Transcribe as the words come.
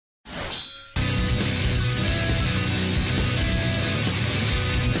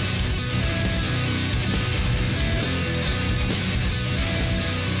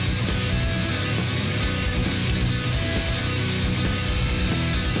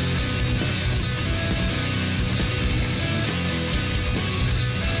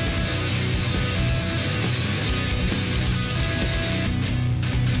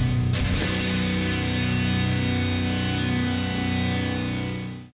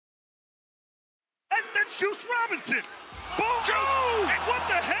Juice Robinson. Boom! And what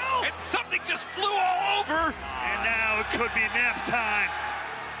the hell? And something just flew all over. And now it could be nap time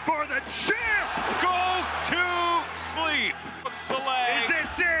for the champ. Go to sleep. What's the leg? Is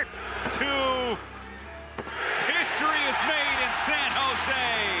this it? Two. History is made in San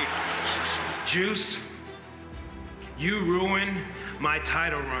Jose. Juice, you ruined my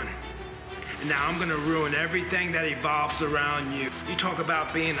title run. And now I'm gonna ruin everything that evolves around you. You talk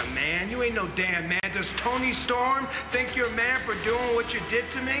about being a man, you ain't no damn man. Does Tony Storm think you're a man for doing what you did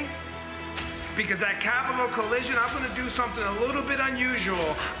to me? Because at Capital Collision, I'm gonna do something a little bit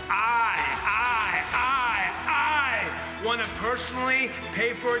unusual. I wanna personally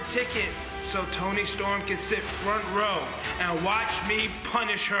pay for a ticket so Tony Storm can sit front row and watch me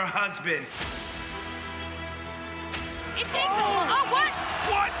punish her husband. It takes oh, what?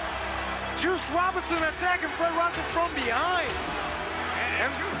 What? Juice Robinson attacking Fred Rosser from behind.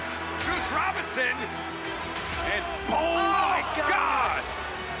 And Juice Robinson. And oh my God!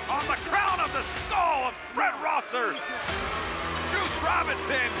 On the crown of the skull of Fred Rosser. Juice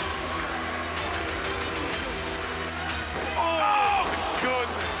Robinson. Oh,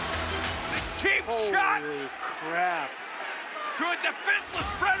 goodness. The cheap shot. Holy crap. To a defenseless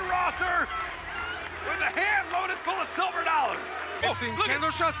Fred Rosser with a hand loaded full of silver dollars. Look at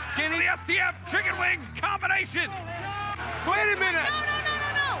those shots, Kenny. The STF chicken wing combination. Wait a minute.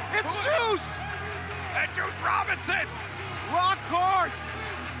 No. It's Juice. And Juice Robinson. Rock hard.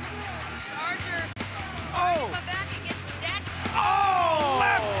 Charger. Oh. My back against deck. Oh,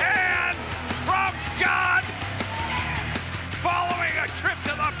 left hand from God. Following a trip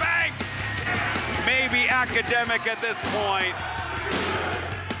to the bank. Maybe academic at this point.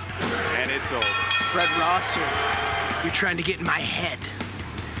 And it's over. Fred Rosser, you're trying to get in my head.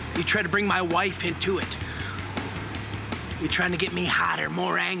 You try to bring my wife into it. You're trying to get me hotter,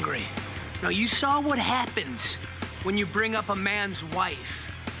 more angry. Now, you saw what happens when you bring up a man's wife.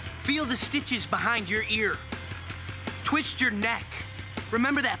 Feel the stitches behind your ear. Twist your neck.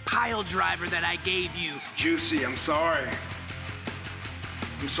 Remember that pile driver that I gave you? Juicy, I'm sorry.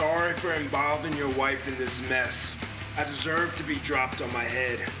 I'm sorry for involving your wife in this mess. I deserve to be dropped on my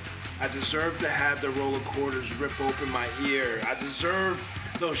head. I deserve to have the roll of quarters rip open my ear. I deserve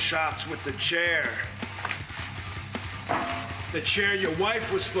those shots with the chair. The chair your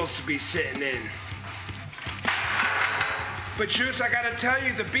wife was supposed to be sitting in. But Juice, I gotta tell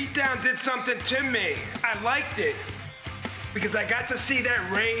you, the beatdown did something to me. I liked it. Because I got to see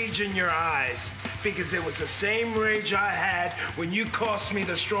that rage in your eyes. Because it was the same rage I had when you cost me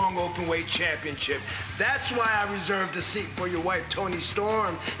the strong openweight championship. That's why I reserved a seat for your wife, Tony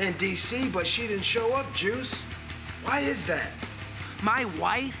Storm, in DC, but she didn't show up, Juice. Why is that? My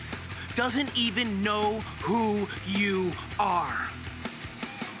wife doesn't even know who you are.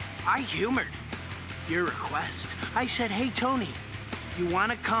 I humored your request. I said, hey, Tony, you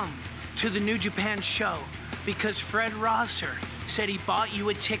wanna come to the New Japan show? Because Fred Rosser said he bought you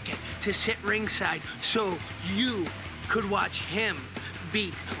a ticket to sit ringside so you could watch him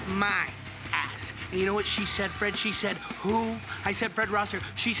beat my ass. And you know what she said, Fred? She said, who? I said, Fred Rosser.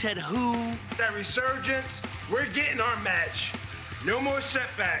 She said, who? That resurgence, we're getting our match. No more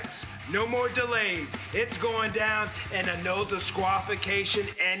setbacks, no more delays. It's going down in a no disqualification,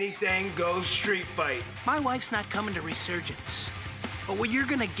 anything goes street fight. My wife's not coming to Resurgence. But what you're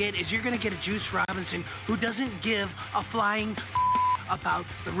gonna get is you're gonna get a Juice Robinson who doesn't give a flying about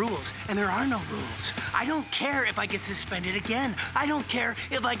the rules. And there are no rules. I don't care if I get suspended again. I don't care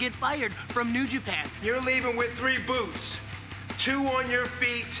if I get fired from New Japan. You're leaving with 3 boots. 2 on your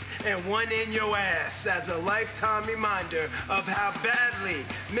feet and 1 in your ass as a lifetime reminder of how badly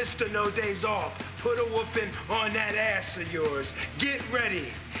Mr. No Days Off put a whooping on that ass of yours. Get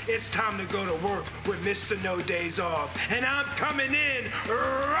ready. It's time to go to work with Mr. No Days Off. And I'm coming in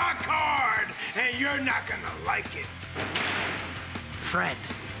rock hard, and you're not gonna like it. Fred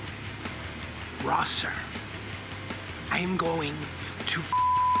Rosser, I am going to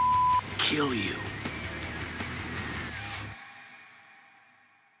kill you.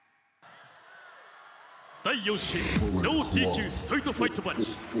第4試合ロー T 級ストリートファイトマッ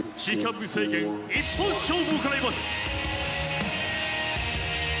チ時間無制限一本勝負を行います。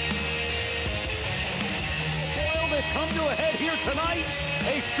They've come to a head here tonight,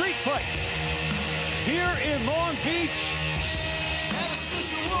 a street fight here in Long Beach.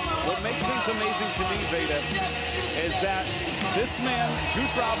 What makes things amazing to me, Veda, is that this man,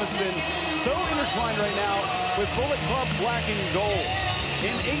 Juice Robinson, so intertwined right now with Bullet Club Black and Gold.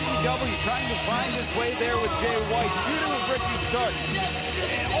 In AEW, trying to find his way there with Jay White, feuding with Ricky Stark.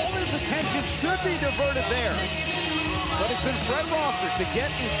 And all his attention should be diverted there. But it's been Fred Rosser to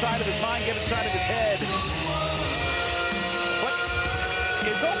get inside of his mind, get inside of his head. But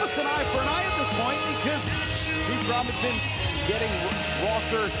it's almost an eye for an eye at this point because Juice Robinson getting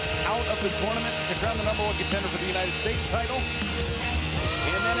Rosser out of the tournament to crown the #1 contender for the United States title.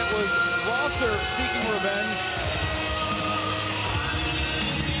 And then it was Rosser seeking revenge,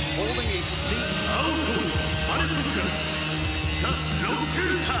 holding a seat.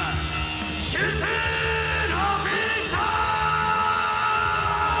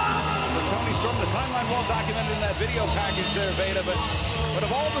 Tony Storm, the timeline well documented in that video package there, Veda, but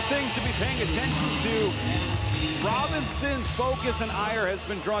of all the things to be paying attention to, Robinson's focus and ire has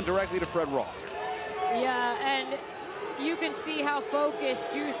been drawn directly to Fred Rosser. Yeah, and you can see how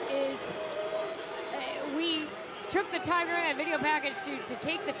focused Juice is. We took the time during that video package to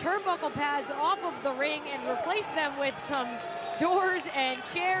take the turnbuckle pads off of the ring and replace them with some doors and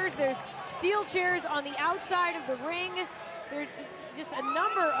chairs. There's steel chairs on the outside of the ring. There's just a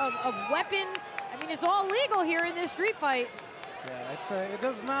number of weapons. I mean, it's all legal here in this street fight. Yeah, it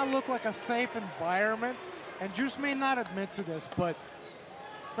does not look like a safe environment. And Juice may not admit to this, but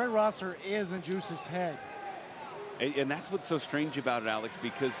Fred Rosser is in Juice's head. And that's what's so strange about it, Alex,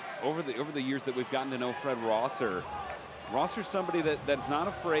 because over the years that we've gotten to know Fred Rosser, Rosser's somebody that's not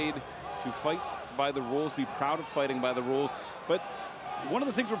afraid to fight by the rules, be proud of fighting by the rules. But one of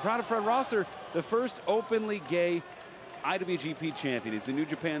the things we're proud of Fred Rosser, the first openly gay IWGP champion. He's the New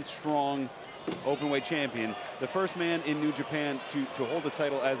Japan Strong Openweight champion. The first man in New Japan to hold the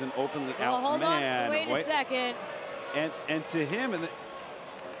title as an openly out hold man. On, wait a second. And to him,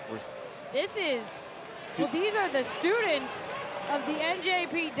 this is, well, these are the students of the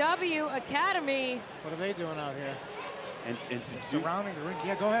NJPW Academy. What are they doing out here? And to surrounding the ring.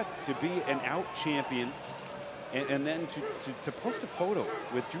 Yeah, go ahead. To be an out champion, and then to post a photo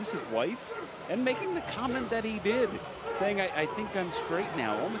with Juice's wife and making the comment that he did, saying, I think I'm straight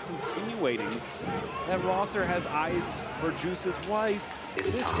now, almost insinuating that Rosser has eyes for Juice's wife.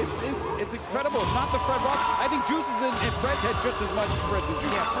 It's incredible. It's not the Fred Rosser. I think Juice is in Fred's head just as much as Fred's in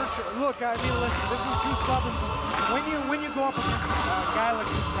Juice. Yeah, for sure. Look, I mean, listen, this is Juice Robinson. When you go up against a guy like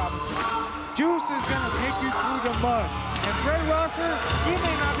Juice Robinson, Juice is going to take you through the mud. And Fred Rosser, he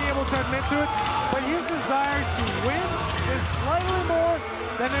may not be able to admit to it, but his desire to win is slightly more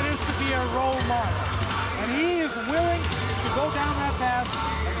than it is to be a role model. And he is willing to go down that path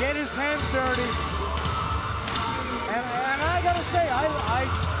and get his hands dirty. And I gotta say,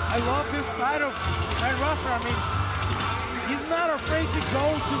 I love this side of Fred Rosser. I mean, he's not afraid to go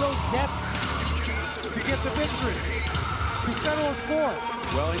to those depths to get the victory, to settle a score.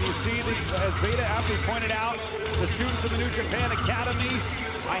 Well, and you see, as Veda aptly pointed out, the students of the New Japan Academy,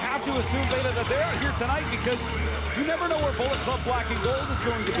 I have to assume, Veda, that they're here tonight because you never know where Bullet Club Black and Gold is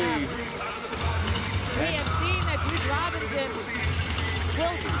going to be. We have seen that Juice Robinson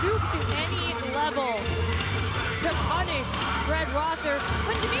will stoop to any level to punish Fred Rosser.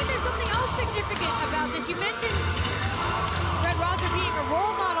 But to me, there's something else significant about this. You mentioned Fred Rosser being a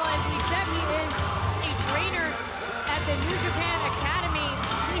role model, as we said, he is a trainer at the New Japan Academy.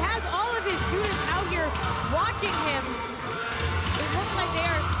 He has all of his students out here watching him. It looks like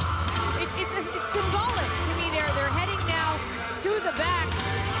it's symbolic to me. They're heading now to the back.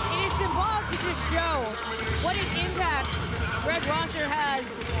 It is symbolic to just show what an impact Fred Rosser has.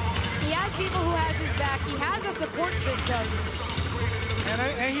 He has people who have his back. He has a support system.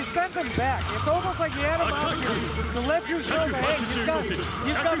 And he sent them back. It's almost like he had him out here to let Juice know that, hey,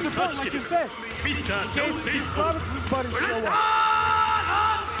 he's got support, like you said. In case Juice Robinson's buddies show up.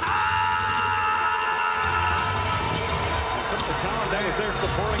 The talent that was there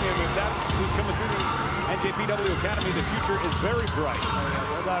supporting him, if that's who's coming through the NJPW Academy, the future is very bright. Oh, yeah,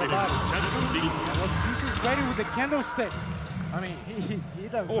 no doubt about it. And look, Juice is ready with the kendo stick. I mean, he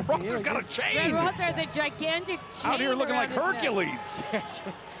does. Oh, Rosser's got a chain. Fred Rosser has a gigantic chain out here looking like Hercules.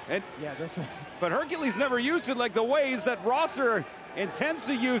 And, yeah, but Hercules never used it like the ways that Rosser intends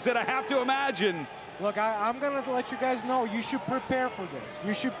to use it, I have to imagine. Look, I'm going to let you guys know, you should prepare for this.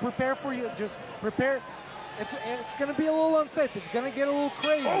 You should prepare for you. Just prepare. It's going to be a little unsafe. It's going to get a little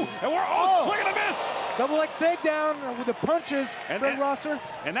crazy. Oh, and we're swing and a miss. Double leg takedown with the punches, Fred Rosser.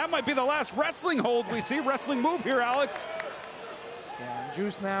 And that might be the last wrestling hold we see, wrestling move here, Alex. Yeah, and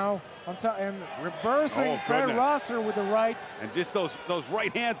Juice now and reversing Fred Rosser with the right. And just those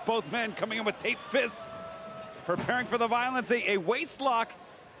right hands, both men coming in with taped fists, preparing for the violence. A waist lock,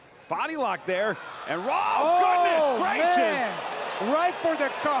 body lock there, and goodness gracious! Man. Right for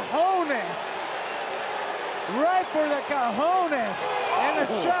the cojones. Right for the cojones and the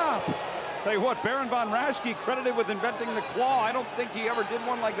chop. Tell you what, Baron von Raschke credited with inventing the claw. I don't think he ever did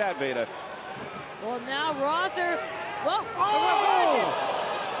one like that, Veda. Well, now Rosser Whoa. Oh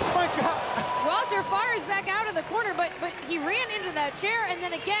my God. Rosser fires back out of the corner, but he ran into that chair, and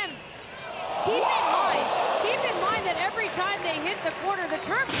then again, keep in mind that every time they hit the corner, the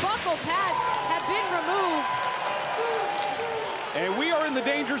turnbuckle pads have been removed. And we are in the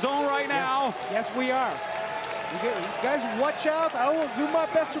danger zone right now. Yes, we are. You guys watch out. I will do my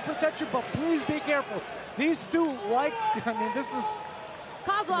best to protect you, but please be careful. These two, this is...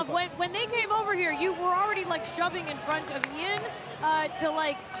 Kozlov, when they came over here, you were already like shoving in front of Ian to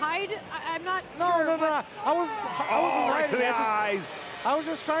like hide. I'm not sure. No. I wasn't right to hiding. the eyes. I was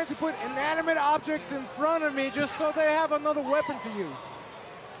just trying to put inanimate objects in front of me just so they have another weapon to use.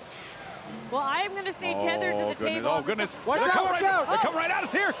 Well, I am going to stay tethered to the table. Oh, goodness. Watch out. They come right at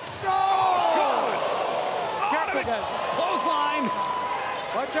us here. Careful, guys. Clothesline.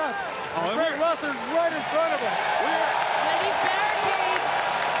 Watch out. Fred Rosser's right in front of us.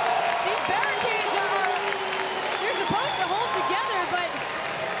 These barricades are, you're supposed to hold together, but...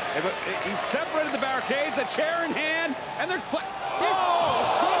 He separated the barricades, a chair in hand, and there's... Oh,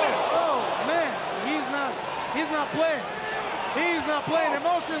 man. He's not playing. He's not playing.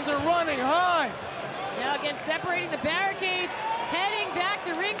 Emotions are running high. Now again, separating the barricades, heading back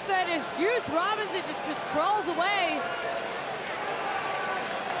to ringside as Juice Robinson just crawls away.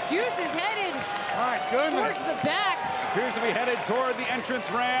 Juice is headed towards the back. Appears to be headed toward the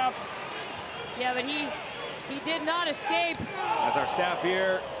entrance ramp. Yeah, but he did not escape. As our staff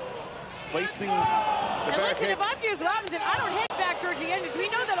here placing the barricade. Listen, if I'm Juice Robinson, I don't head back toward the entrance. We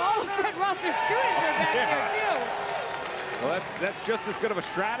know that all of Fred Rosser's students are back there too. Well, that's just as good of a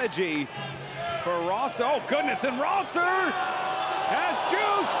strategy for Rosser. Oh, goodness, and Rosser has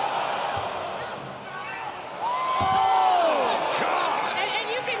Juice. Oh, God. And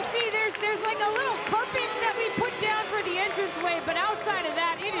you can see there's like a little carpet that we put down for the entranceway, but outside of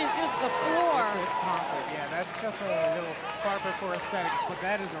that, it is just the floor. It's concrete, yeah. That's just a little carpet for aesthetics, but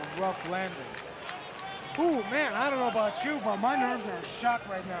that is a rough landing. Ooh, man, I don't know about you, but my nerves are shot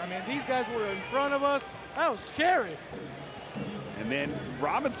right now. I mean, these guys were in front of us. That was scary. And then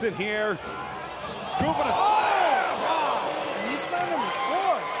Robinson here, scooping a slam. And he's slamming with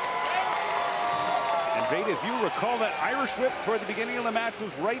force. And Veda, if you recall, that Irish whip toward the beginning of the match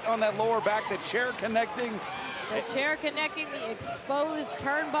was right on that lower back, the chair connecting. The chair connecting the exposed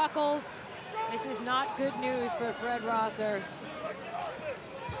turnbuckles. This is not good news for Fred Rosser.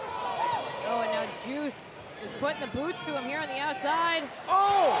 Oh, and now Juice is putting the boots to him here on the outside.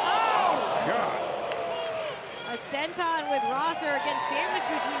 Oh God. A senton with Rosser against sandwich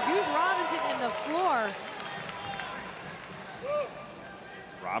between Juice Robinson and the floor.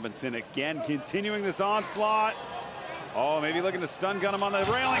 Robinson again continuing this onslaught. Oh, maybe looking to stun gun him on the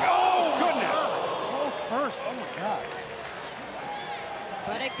railing. Oh, goodness. Oh, first. Oh, my God.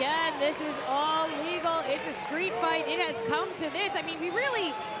 But again, this is all legal. It's a street fight. It has come to this. I mean, we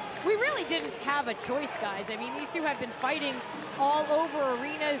really didn't have a choice, guys. I mean, these two have been fighting all over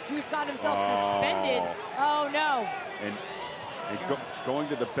arenas. Juice got himself suspended. Oh, no. And going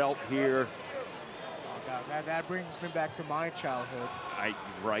to the belt here. Oh, God, that brings me back to my childhood.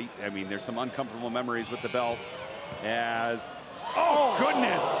 Right. I mean, there's some uncomfortable memories with the belt. Oh,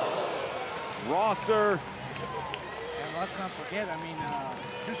 goodness. Rosser. And let's not forget, I mean,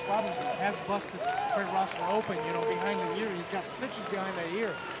 Juice Robinson has busted Fred Rosser open, behind the ear. He's got stitches behind the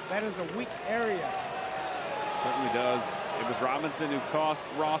ear. That is a weak area. Certainly does. It was Robinson who cost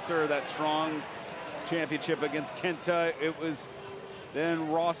Rosser that strong championship against Kenta. It was then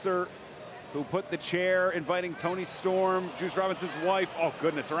Rosser who put the chair, inviting Toni Storm, Juice Robinson's wife, oh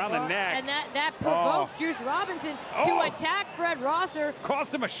goodness, around the neck. And that provoked Juice Robinson to attack Fred Rosser.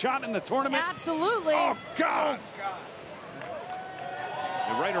 Cost him a shot in the tournament. Absolutely. Oh, God. Oh, God.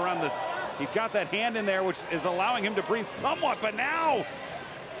 And right around he's got that hand in there, which is allowing him to breathe somewhat, but now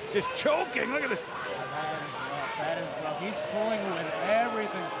just choking. Look at this. That is rough. He's pulling with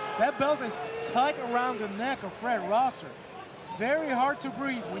everything. That belt is tight around the neck of Fred Rosser. Very hard to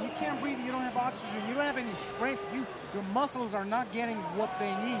breathe. When you can't breathe, you don't have oxygen. You don't have any strength. Your muscles are not getting what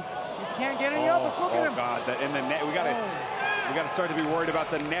they need. You can't get any offense. Look at him. Oh God! In the neck, we got to start to be worried about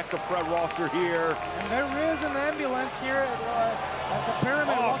the neck of Fred Rosser here. And there is an ambulance here at the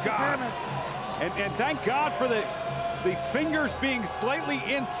pyramid. Oh God! And thank God for the fingers being slightly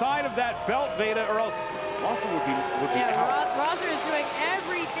inside of that belt, Veda, or else Rosser would be out. Rosser is doing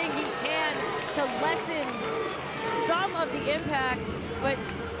everything he can to lessen some of the impact, but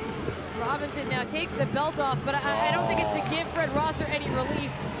Robinson now takes the belt off, but I don't think it's to give Fred Rosser any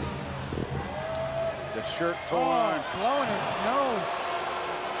relief. The shirt torn. Blowing his nose.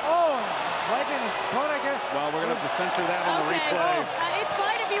 Right in his butt again. Well, we're going to have to censor that on the replay. It's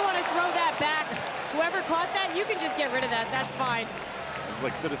fine if you want to throw that back. Whoever never caught that, you can just get rid of that. That's fine. It's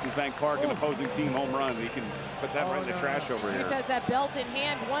like Citizens Bank Park, an opposing team home run. You can put that right in the trash over here. Juice has that belt in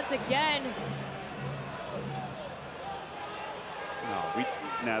hand once again. No,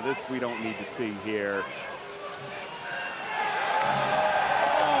 now this we don't need to see here.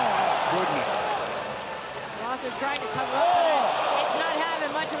 Oh, goodness. Rosser trying to cover up, but it's not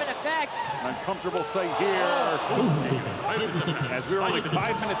having much of an effect. An uncomfortable sight here. As we're only 5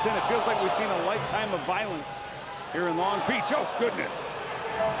 minutes in, it feels like we've seen a lifetime of violence here in Long Beach. Oh, goodness.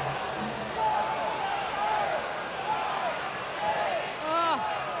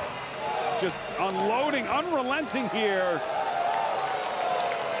 Just unloading, unrelenting here.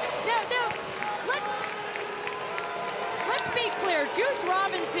 Now, let's be clear. Juice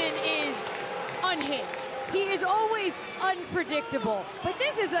Robinson is unhinged. He is always unpredictable. But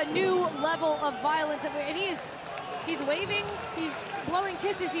this is a new level of violence. And he's waving, he's blowing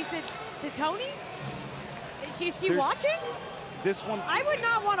kisses. He said to Tony? Is she watching? This one. I would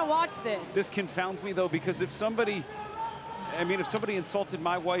not want to watch this. This confounds me though, because if somebody insulted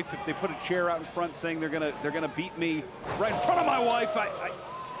my wife, if they put a chair out in front saying they're gonna beat me right in front of my wife,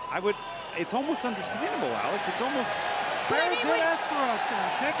 I would. It's almost understandable, Alex. It's almost. Sarah did ask for a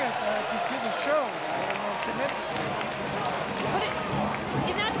ticket to see the show. I don't know if she mentioned it. But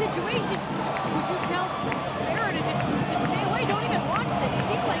in that situation, would you tell Sarah to just stay away? Don't even watch this. It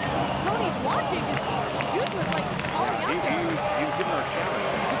seems like Tony's watching. Juice was like calling out to her. He was giving her a shout.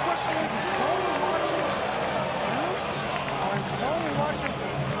 The question is Tony watching Juice or is Tony watching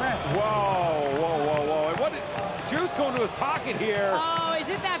Fred? Whoa. What did Juice go into his pocket here? Oh, is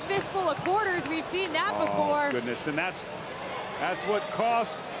it that fistful of quarters? We've seen that before. Oh, goodness. And that's what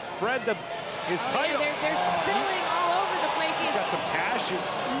cost Fred his title. They're spilling all over the place. He's got some cash.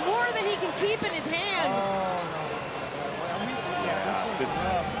 More than he can keep in his hand.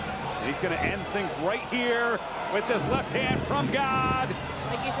 He's going to end things right here with this left hand from God.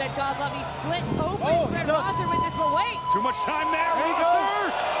 Like you said, Kozlov, he split open Fred Rosser with this, but wait. Too much time there. There you go.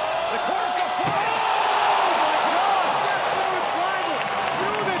 The corner's going to fly. Oh, my God. Through the triangle,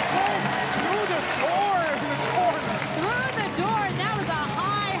 through the tape, through the door in the corner. Through the door, and that was a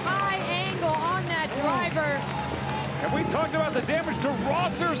high angle on that driver. And we talked about the damage to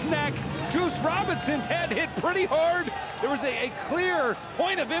Rosser's neck. Juice Robinson's head hit pretty hard. There was a clear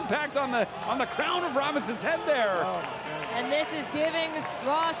point of impact on the crown of Robinson's head there. And this is giving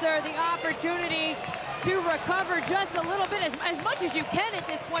Rosser the opportunity to recover just a little bit, as much as you can at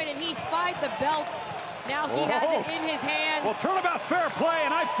this point, and he spied the belt. Now he has it in his hands. Well, turnabout's fair play,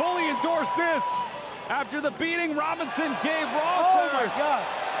 and I fully endorse this. After the beating Robinson gave Rosser. Oh, my God.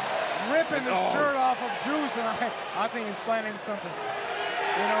 Ripping the shirt off of Juice, and I think he's planning something.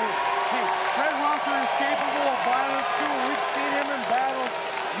 You know, hey, Fred Rosser is capable of violence too. We've seen him in battles.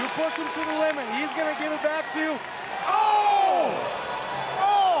 You push him to the limit, he's gonna give it back to you. Oh!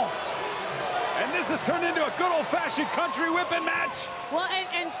 And this has turned into a good old-fashioned country whipping match. Well,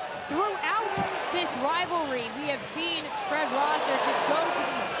 and throughout this rivalry, we have seen Fred Rosser just go to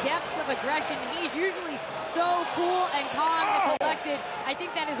these depths of aggression. He's usually so cool and calm and collected. I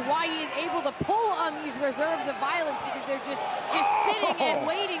think that is why he is able to pull on these reserves of violence, because they're just sitting and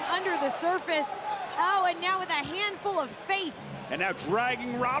waiting under the surface. Oh, and now with a handful of face. And now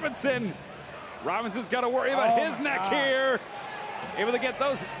dragging Robinson. Robinson's got to worry about his neck here. Able to get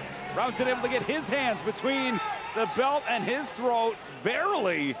those. Robinson able to get his hands between the belt and his throat,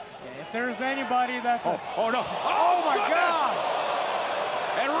 barely. Yeah, if there's anybody that's no. Oh my God!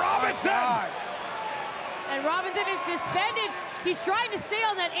 And Robinson! And Robinson is suspended. He's trying to stay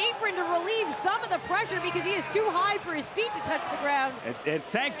on that apron to relieve some of the pressure because he is too high for his feet to touch the ground. And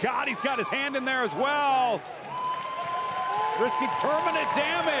thank God he's got his hand in there as well. Risking permanent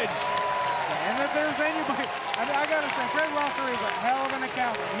damage. And if there's anybody, I gotta say, Fred Rosser is a hell of an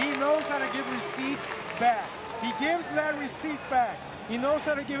accountant. He knows how to give receipts back. He gives that receipt back. He knows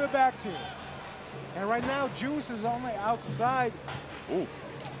how to give it back to you. And right now, Juice is on the outside. Ooh.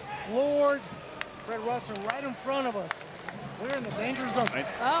 Floored. Fred Rosser right in front of us. We're in the danger zone.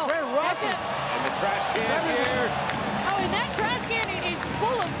 Oh, Fred Rosser. And the trash can here. Oh, and that trash can is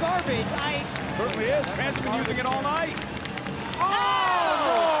full of garbage. Certainly is. Fans have been using it all night. Oh,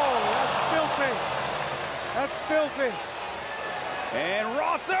 no! That's filthy. That's filthy. And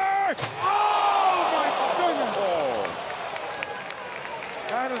Rosser! Oh, my goodness!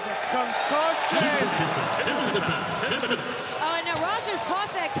 That is a concussion. Oh, and now Rosser's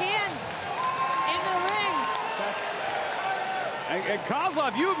tossed that can in the ring. And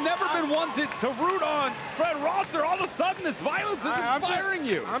Kozlov, you've never been one to root on Fred Rosser. All of a sudden, this violence is inspiring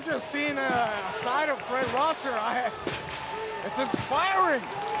you. I'm just seeing a side of Fred Rosser. It's inspiring.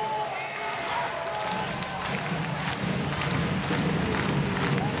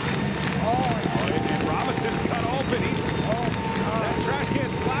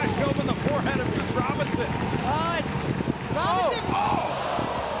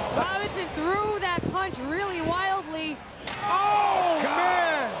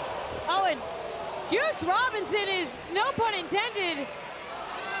 Juice Robinson is, no pun intended,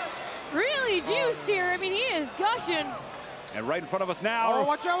 really juiced here. I mean, he is gushing. And right in front of us now. Oh,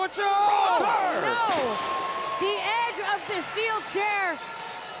 watch out, watch out! No! The edge of the steel chair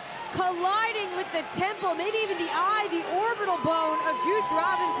colliding with the temple, maybe even the eye, the orbital bone of Juice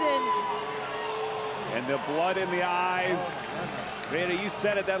Robinson. And the blood in the eyes. Oh, Rita, you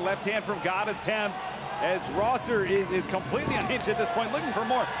said it, that left hand from God attempt. As Rosser is completely unhinged at this point, looking for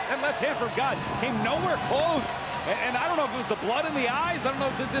more. That left hand from God came nowhere close. And I don't know if it was the blood in the eyes. I don't know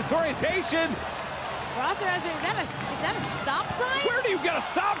if it's the disorientation. Rosser has is that a stop sign? Where do you get a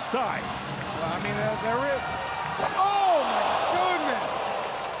stop sign? Well, I mean, there is. Oh my goodness!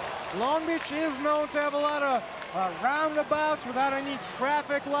 Long Beach is known to have a lot of roundabouts without any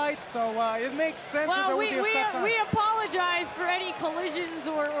traffic lights, so it makes sense that there would be a stop sign. We apologize for any collisions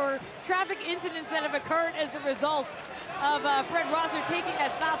or traffic incidents that have occurred as the result of Fred Rosser taking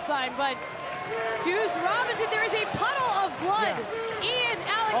that stop sign, but Juice Robinson, there is a puddle of blood. Yeah. Ian,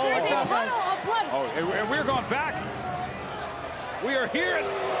 Alex, there is a puddle of blood. Oh, and we're going back. We are here.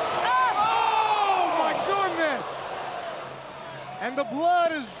 Oh my goodness! And the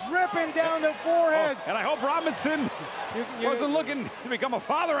blood is dripping down the forehead. Oh, and I hope Robinson wasn't looking to become a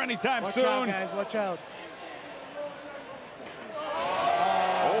father anytime soon. Watch out, guys, watch out.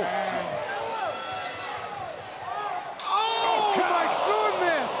 Oh my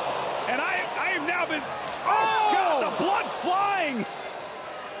goodness! And I have now been, God, the blood flying.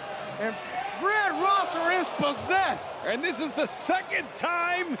 And Fred Rosser is possessed. And this is the second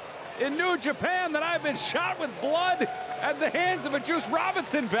time in New Japan that I've been shot with blood at the hands of a Juice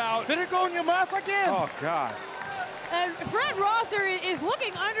Robinson bout. Did it go in your mouth again? Oh, God. And Fred Rosser is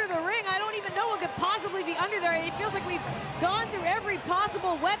looking under the ring. I don't even know what could possibly be under there. It feels like we've gone through every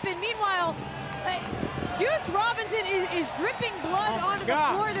possible weapon. Meanwhile, Juice Robinson is dripping blood onto the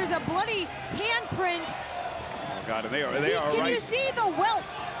floor. There's a bloody handprint. Oh, God, and they are right. Can you see the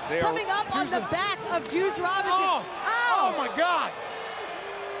welts coming up on the back of Juice Robinson? Oh, oh my God.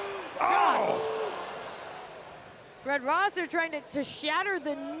 Oh! Fred Rosser trying to shatter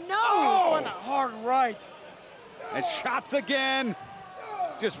the nose. Oh, what a hard right. And shots again.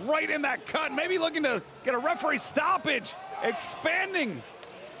 Just right in that cut. Maybe looking to get a referee stoppage. Expanding.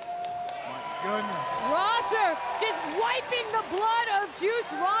 Goodness. Rosser just wiping the blood of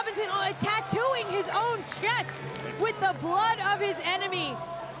Juice Robinson, tattooing his own chest with the blood of his enemy.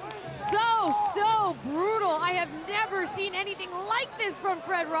 So brutal. I have never seen anything like this from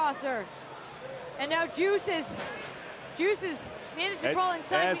Fred Rosser. And now Juice has managed to crawl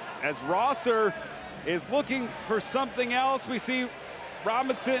inside. As Rosser is looking for something else, we see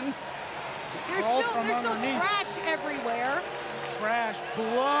Robinson. There's still trash everywhere. Trash,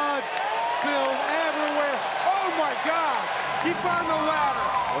 blood spilled everywhere. Oh my God! He found the ladder.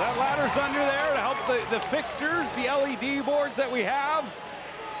 Well, that ladder's under there to help the fixtures, the LED boards that we have.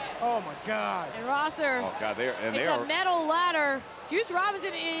 Oh my God! And Rosser. Oh God, it's a metal ladder. Juice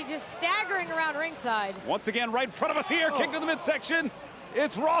Robinson is just staggering around ringside. Once again, right in front of us here, kick to the midsection.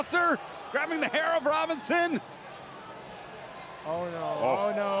 It's Rosser grabbing the hair of Robinson. Oh no!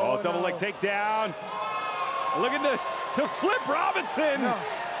 Oh no! Oh, double leg takedown. Looking to flip Robinson. No.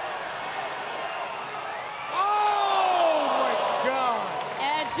 Oh my God!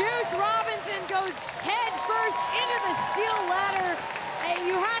 And Juice Robinson goes head first into the steel ladder. And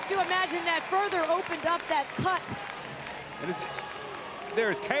you have to imagine that further opened up that cut.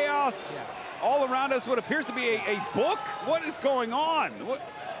 There's chaos all around us. What appears to be a book. What is going on? What?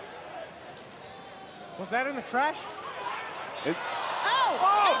 Was that in the trash?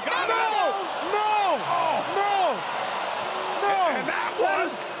 Oh God! No! And that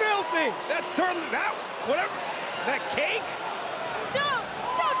was filthy. That's certainly whatever. That cake? Don't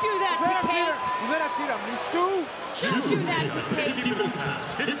do that to cake. Was that a tiramisu? Don't do that to cake. 15 minutes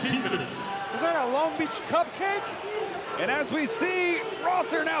past. 15 minutes. Is that a Long Beach cupcake? And as we see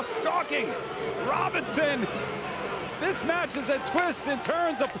Rosser now stalking Robinson, this match is a twist and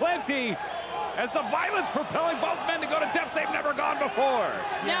turns aplenty as the violence propelling both men to go to depths they've never gone before.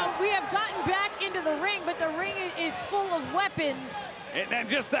 Now, we have gotten back into the ring, but the ring is full of weapons. And then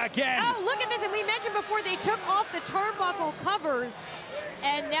just again. Oh, look at this. And we mentioned before they took off the turnbuckle covers.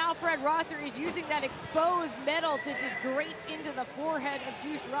 And now Fred Rosser is using that exposed metal to just grate into the forehead of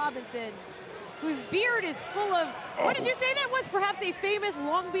Juice Robinson, whose beard is full of, what did you say that was? Perhaps a famous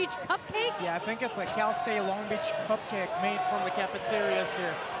Long Beach cupcake? Yeah, I think it's a Cal State Long Beach cupcake made from the cafeterias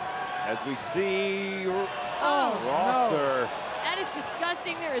here. As we see No. Rosser. That is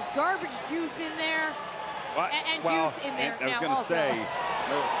disgusting. There is garbage juice in there. And juice in there I was now going to also. say.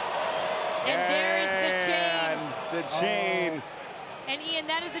 And there's the chain. And the chain. And Ian,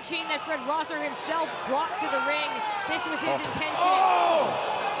 that is the chain that Fred Rosser himself brought to the ring. This was his intention. Oh,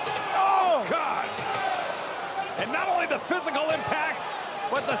 God. And not only the physical impact,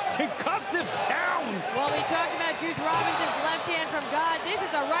 but the concussive sounds. Well, we talked about Juice Robinson's left hand from God. This is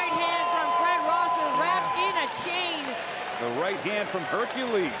a right hand from Fred Rosser wrapped in a chain. The right hand from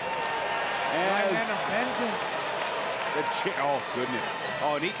Hercules. Right hand of vengeance. Oh, goodness.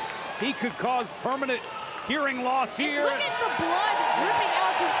 Oh, and he could cause permanent hearing loss here. And look at the blood dripping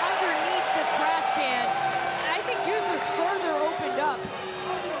out from underneath the trash can. And I think Juice was further opened up.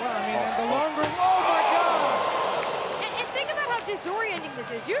 Well, I mean, and the longer, oh my God! And think about how disorienting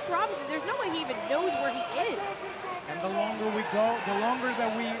this is. Juice Robinson, there's no way he even knows where he is. And the longer we go, the longer that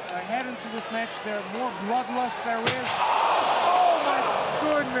we head into this match, the more bloodlust there is. Oh my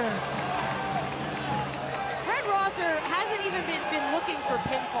goodness! Fred Rosser hasn't even been looking for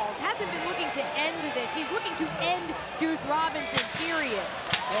pinfalls, hasn't been looking to end this. He's looking to end Juice Robinson, period.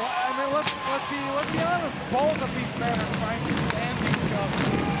 Well, I mean, let's be honest. Both of these men are trying to end each other.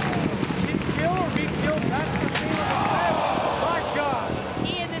 It's kill or be killed. That's the theme of this match. My God!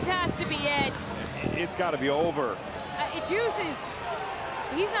 Ian, this has to be it. It's got to be over. Juice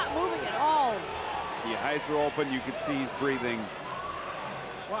he's not moving at all. The eyes are open. You can see he's breathing.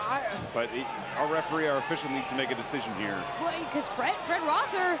 Well, but our referee, our official, needs to make a decision here. Well, because Fred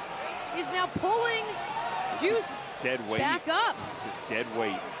Rosser is now pulling Juice dead weight. Back up. Just dead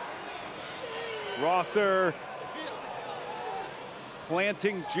weight. Rosser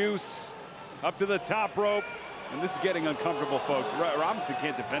planting Juice up to the top rope. And this is getting uncomfortable, folks. Robinson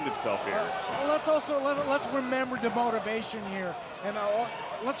can't defend himself here. Let's remember the motivation here. And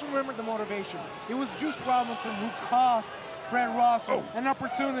let's remember the motivation. It was Juice Robinson who cost Fred Rosser an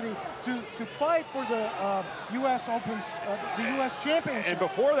opportunity to fight for the U.S. Open, the U.S. Championship. And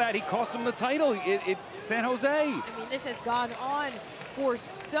before that, he cost him the title in San Jose. I mean, this has gone on for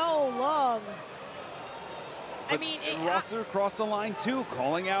so long. But Rosser crossed the line too,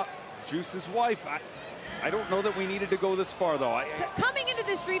 calling out Juice's wife. I don't know that we needed to go this far, though. Coming into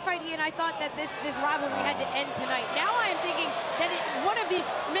this street fight, Ian, I thought that this rivalry had to end tonight. Now I am thinking that one of these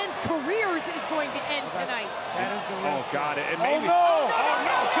men's careers is going to end tonight. That is the risk. Oh, God. Oh, no!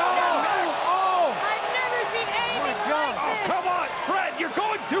 Oh! I've never seen anything like this. Oh, come on, Fred. You're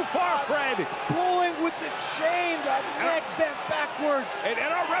going too far, Fred. Pulling with the chain, that neck bent backwards. And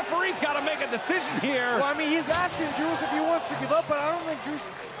our referee's got to make a decision here. Well, I mean, he's asking Juice if he wants to give up, but I don't think Juice...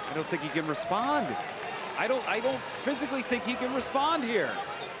 I don't think he can respond. I don't physically think he can respond here.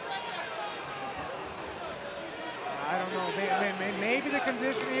 I don't know. Maybe the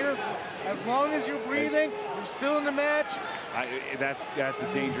condition here is as long as you're breathing, you're still in the match. That's a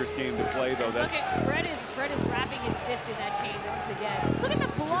dangerous game to play, though. Look at Fred is wrapping his fist in that chain once again. Look at the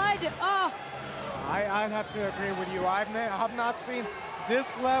blood. Oh. I'd have to agree with you. I've not seen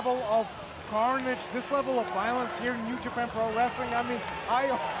this level of carnage, this level of violence here in New Japan Pro Wrestling. I mean,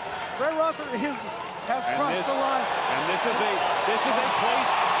 Fred Rosser has crossed the line. And this is a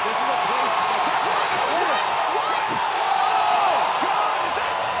place. What? Oh, God, is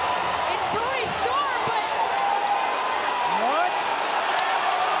that? It's Tony Storm, but... What?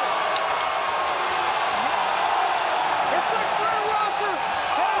 It's like Fred Rosser.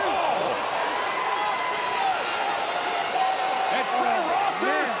 Oh! And Fred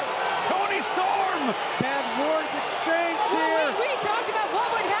Rosser, Tony Storm. Bad words exchanged here. We talked about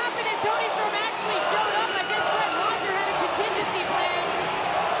what would happen if Tony Storm actually showed up. I guess Fred Rosser had a contingency plan.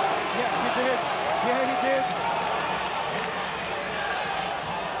 Yeah, he did. Yeah, he did.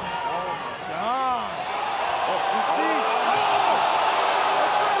 Oh, my God. You see?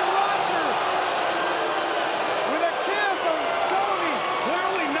 Fred Rosser with a kiss on Tony.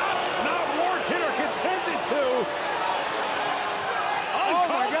 Clearly not warranted or consented to.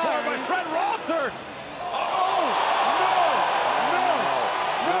 Uncalled for by Fred Rosser.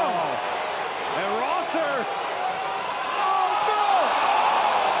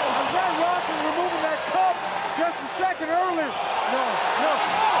 Just a second earlier. No.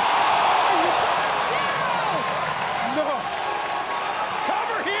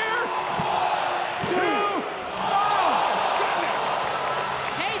 Cover here. 2. Oh, goodness.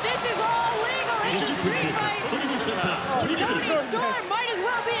 Hey, this is all legal. It's a street fight. Tony Storm might as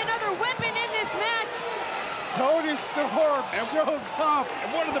well be another weapon in this match. Tony Storm shows up.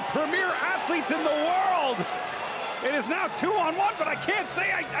 And one of the premier athletes in the world. It is now 2-on-1, but I can't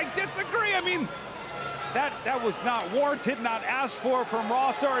say I disagree. I mean, that was not warranted, not asked for from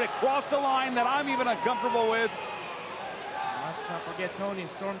Rosser. It crossed a line that I'm even uncomfortable with. Let's not forget Tony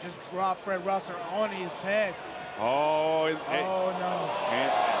Storm just dropped Fred Rosser on his head. Oh, no.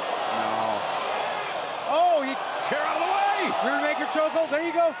 No. Oh, he chair out of the way. Rear naked chokehold. There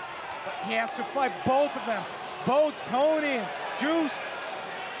you go. But he has to fight both of them. Both Tony and Juice.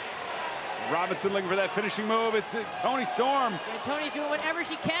 Robinson looking for that finishing move. It's Toni Storm. Yeah, Tony's doing whatever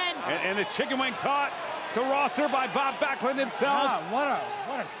she can. And this chicken wing taught to Rosser by Bob Backlund himself. Ah,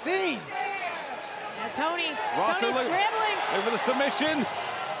 what a scene. Now Tony's scrambling. Looking for the submission.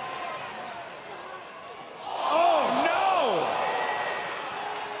 Oh, no!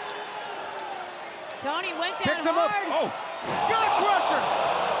 Tony went down Picks him hard. up. Oh, gut crusher.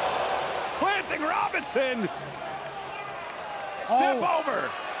 Planting Robinson. Step over.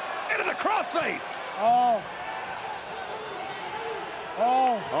 Into the crossface. Oh,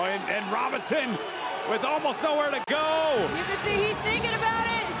 and Robinson with almost nowhere to go. You can see he's thinking about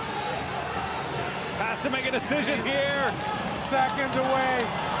it. Has to make a decision here. Seconds away.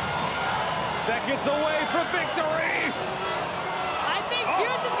 Seconds away from victory. I think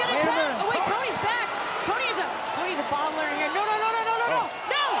Juice is gonna tap. Oh wait, Tony's back. Tony's a bottler in here. No.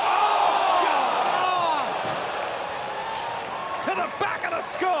 To the back of the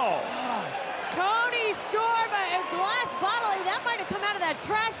skull. Toni Storm, a glass bottle. That might have come out of that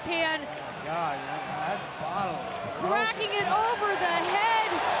trash can. God, that bottle. Cracking it over the head.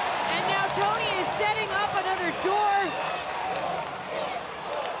 And now Tony is setting up another door.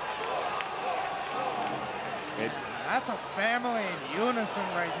 That's a family in unison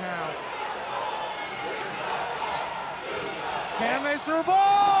right now. Can they survive?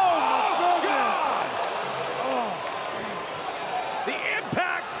 Oh, God! The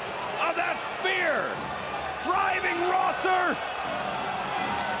impact of that spear driving Rosser.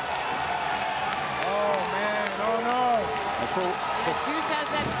 Oh man, oh no. Juice has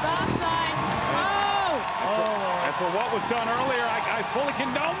that stop sign. And for what was done earlier, I fully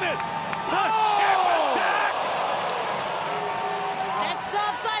condone this. That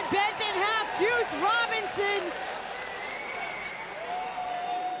stop sign bent in half. Juice Robinson.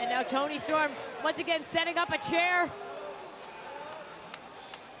 And now Toni Storm once again setting up a chair.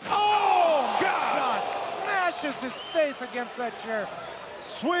 Oh, God! Smashes his face against that chair.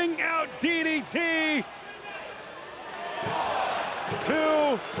 Swing out DDT.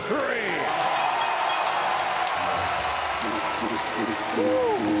 2, 3.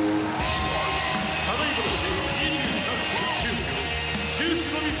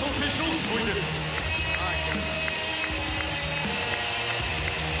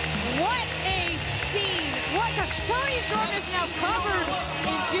 What a scene! Toni Storm is now covered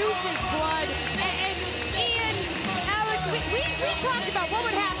in Juice's blood. And Ian, Alex, we talked about what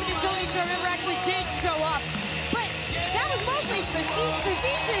would happen if Toni Storm ever actually did show up. But that was mostly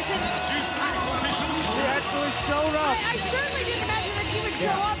facetious. And she actually showed up. I certainly didn't imagine that she would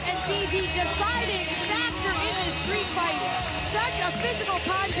show up and be the deciding factor in this street fight. Such a physical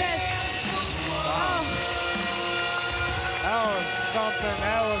contest. Oh.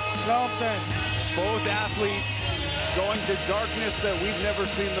 That was something. Both athletes going to darkness that we've never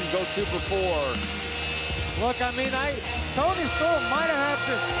seen them go to before. Look, I mean, Toni Storm might have had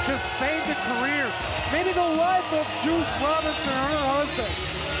to just save the career, maybe the life of Juice Robinson, her husband.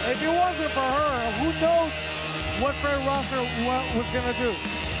 If it wasn't for her, who knows what Fred Rosser was gonna do.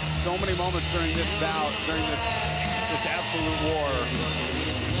 So many moments during this bout, during this absolute war,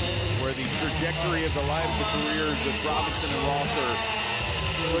 where the trajectory of the lives and careers of Robinson and Rosser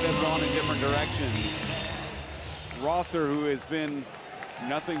would have gone in different directions. Rosser, who has been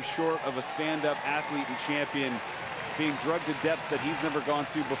nothing short of a stand-up athlete and champion, being drugged to depths that he's never gone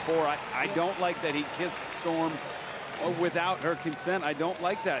to before. I don't like that he kissed Storm without her consent. I don't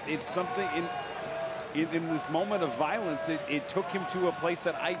like that. It's something in this moment of violence, it took him to a place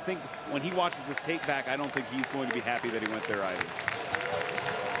that I think when he watches this tape back, I don't think he's going to be happy that he went there either.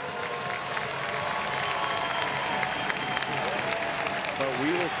 But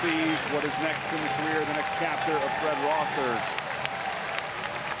we will see what is next in the career, the next chapter of Fred Rosser.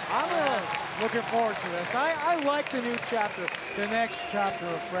 I'm looking forward to this. I like the new chapter, the next chapter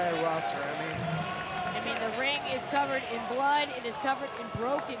of Fred Rosser. I mean, the ring is covered in blood. It is covered in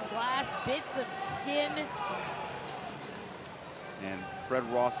broken glass, bits of skin. And Fred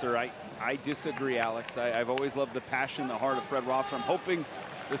Rosser, I disagree, Alex. I've always loved the passion, the heart of Fred Rosser. I'm hoping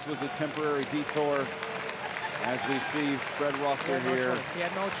this was a temporary detour as we see Fred Rosser here. He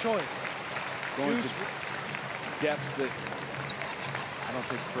had no choice. Going to depths that I don't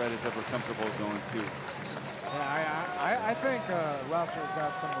think Fred is ever comfortable going to. Yeah, I think Rosser's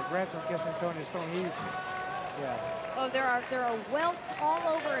got some regrets on kissing Toni Storm. Oh, there are welts all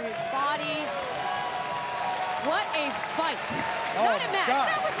over his body. What a fight. Not a match. God.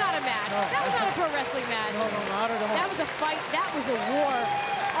 That was not a match. No. That was not a pro wrestling match. No, not at all. That was a fight. That was a war.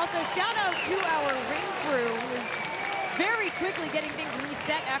 Also, shout out to our ring crew who is very quickly getting things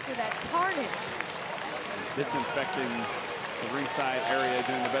reset after that carnage. Disinfecting the ringside area,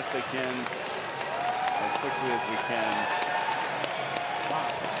 doing the best they can as quickly as we can.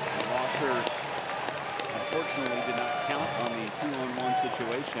 Rosser, unfortunately, did not count on the 2-on-1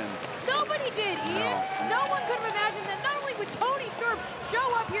 situation. Nobody did, Ian. No one could have imagined that not only would Toni Storm show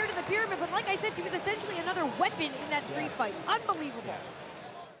up here to the pyramid, but like I said, she was essentially another weapon in that street fight. Unbelievable.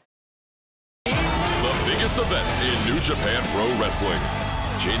 The biggest event in New Japan Pro Wrestling.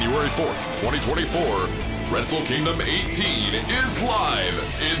 January 4th, 2024, Wrestle Kingdom 18 is live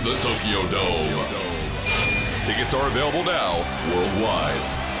in the Tokyo Dome. Tickets are available now worldwide.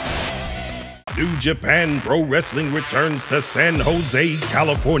 New Japan Pro Wrestling returns to San Jose,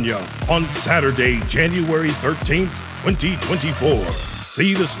 California on Saturday, January 13th, 2024.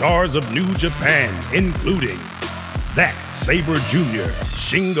 See the stars of New Japan, including Zack Sabre Jr.,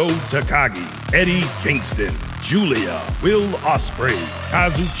 Shingo Takagi, Eddie Kingston, Julia, Will Ospreay,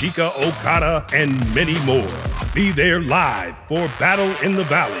 Kazuchika Okada, and many more. Be there live for Battle in the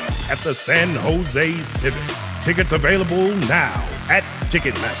Valley at the San Jose Civic. Tickets available now at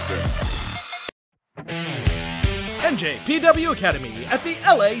Ticketmaster. NJPW Academy at the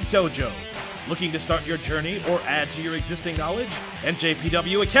LA Dojo. Looking to start your journey or add to your existing knowledge?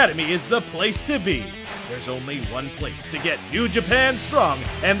 NJPW Academy is the place to be. There's only one place to get New Japan strong,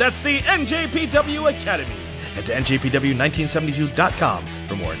 and that's the NJPW Academy. Head to NJPW1972.com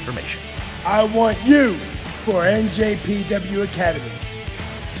for more information. I want you for NJPW Academy.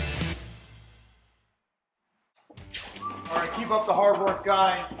 All right, keep up the hard work,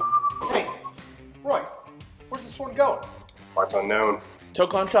 guys. Hey, Royce, where's this one going? Parts unknown.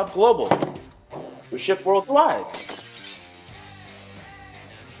 Tokon Shop Global. We ship worldwide.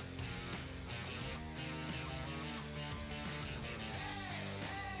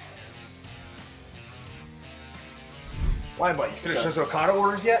 Why, buddy? You finished those Okada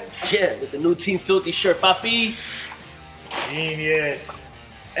orders yet? Yeah, with the new Team Filthy shirt, papi. Genius.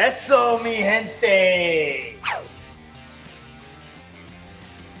 Eso, mi gente.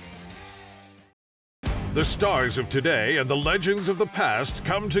 The stars of today and the legends of the past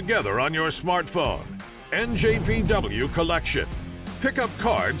come together on your smartphone. NJPW Collection. Pick up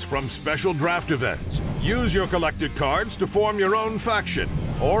cards from special draft events. Use your collected cards to form your own faction,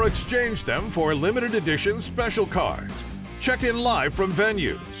 or exchange them for limited edition special cards. Check in live from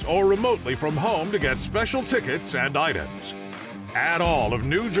venues or remotely from home to get special tickets and items. Add all of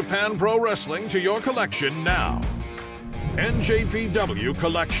New Japan Pro Wrestling to your collection now. NJPW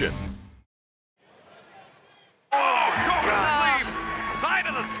Collection. Oh, Cobra sleep! Side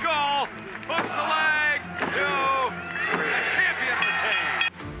of the skull, hooks the leg, 2, the champion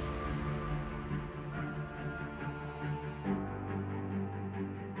retained.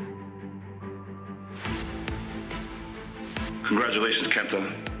 Congratulations, Kenta,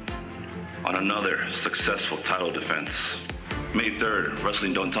 on another successful title defense. May 3rd,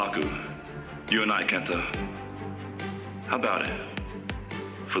 Wrestling Dontaku. You and I, Kenta. How about it?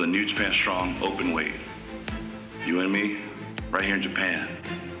 For the New Japan Strong open weight. You and me, right here in Japan.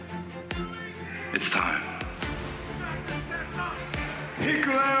 It's time.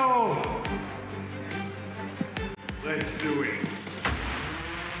 Hikuleo! Let's do it.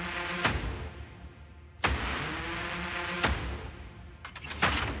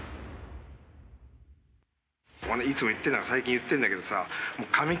いつも言ってんだ最近言ってんだけどさ、もう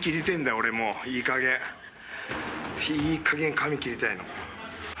髪切りてんだよ俺もいい加減髪切りたいの。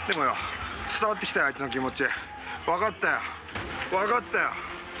でもよ伝わってきたよあいつの気持ち。分かったよ。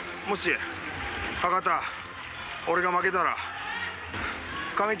もし博多俺が負けたら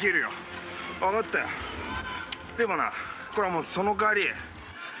髪切るよ。分かったよ。でもなこれはもうその代わり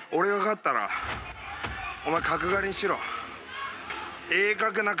俺が勝ったらお前角刈りにしろ。鋭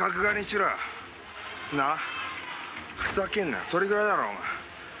角な角刈りにしろよな。ふざけんなよ。それぐらいだろ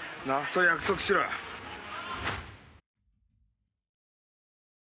お前な。それ約束しろよ。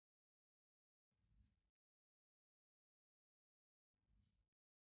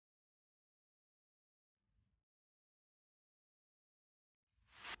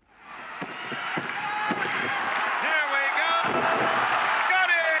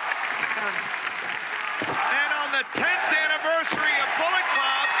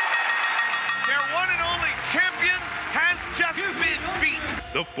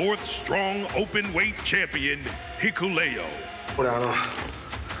The fourth strong open weight champion, Hikuleo. 俺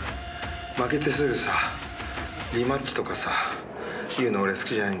負けてすぐさリマッチとかさ言うの俺好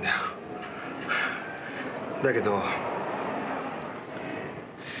きじゃないんだよ。だけど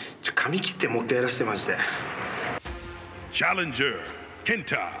髪切ってもう一回やらせてマジで。Challenger,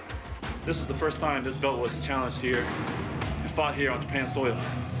 KENTA. This was the first time this belt was challenged here fought here on Japan soil.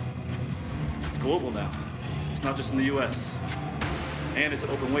 It's global now. It's not just in the US. And it's an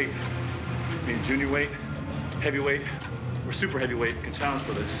open weight. I mean, junior weight, heavyweight, or super heavyweight can challenge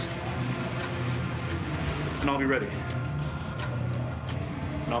for this. And I'll be ready.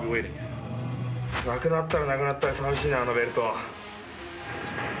 And I'll be waiting. なくなったらなくなったら寂しいな、あのベルト。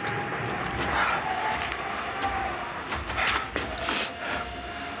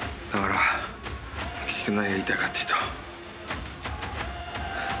だから結局何が言いたいかっていうと、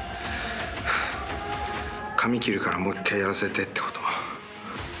髪切るからもう一回やらせてってこと。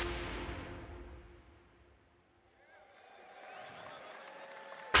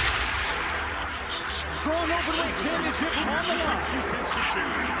Strong Openweight Championship on the line. 選手権中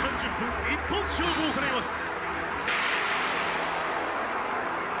30分一本勝負を行います。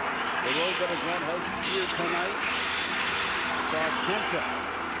 The road that has led us here tonight saw Kenta,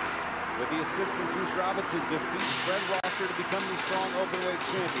 with the assist from Juice Robinson, defeat Fred Rosser to become the strong openweight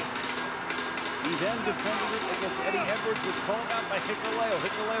champion. He then defended it against Eddie Edwards, was called out by Hikuleo.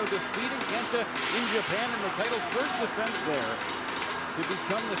 Hikuleo defeating Kenta in Japan in the title's first defense there to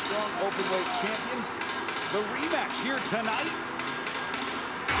become the strong openweight champion. The rematch here tonight.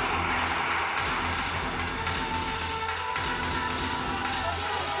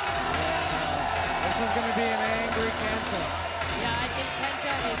 This is going to be an angry Kenta. Yeah, I think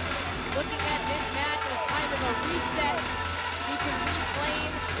Kenta is looking at this match as kind of a reset. He can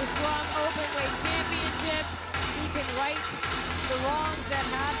reclaim the strong openweight championship. He can right the wrongs that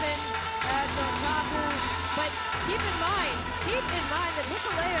happened at Dontaku. But keep in mind that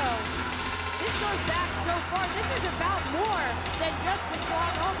Hikuleo, this goes back so far. This is about more than just the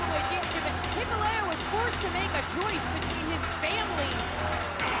strong openweight championship. Hikuleo was forced to make a choice between his family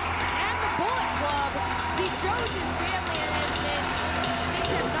and the Bullet Club. He chose his family, and things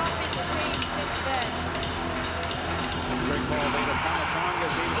have not been the same since then. Great ball made of Tamatanga,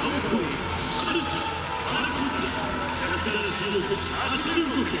 gave him the lead.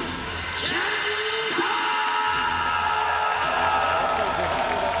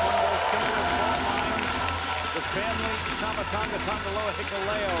 The family, Tamatanga, Tangaloa,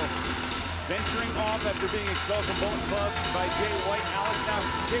 Hikuleo, venturing off after being expelled from Bullet Club by Jay White. Alex now,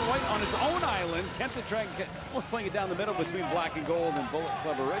 Jay White on his own island. Kenta trying, almost playing it down the middle between Black and Gold and Bullet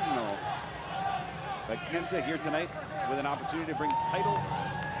Club Original. But Kenta here tonight with an opportunity to bring title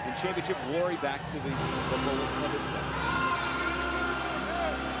and championship glory back to the Bullet Club itself.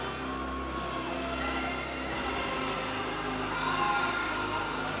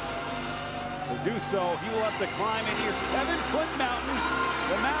 To do so, he will have to climb a near 7-foot mountain.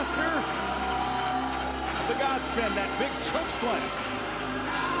 The master of the godsend, that big choke slam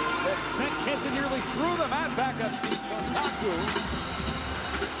that sent Kenta nearly through the mat back up to Dontaku.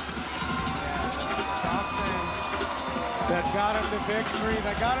 Godsend that got him the victory,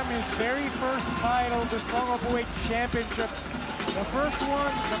 that got him his very first title, the strong openweight championship. The first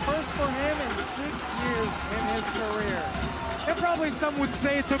for him in 6 years in his career. And probably some would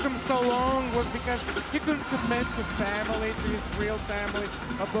say it took him so long was because he couldn't commit to family, to his real family,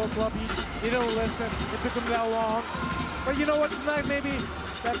 a Bullet Club. He didn't listen. It took him that long. But you know what, tonight maybe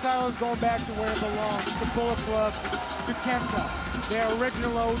that title is going back to where it belongs, to Bullet Club, to Kenta, their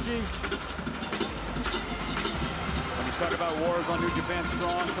original OG. When you talk about wars on New Japan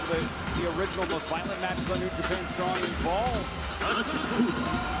Strong, some of the original, most violent matches on New Japan Strong involved. And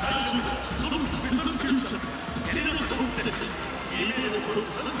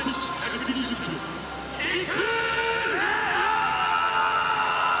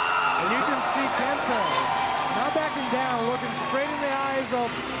you can see Kenta not backing down, looking straight in the eyes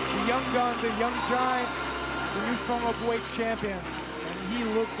of the young gun, the young giant, the new strong openweight champion. And he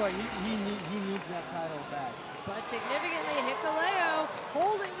looks like he needs that title back. But significantly, Hikuleo,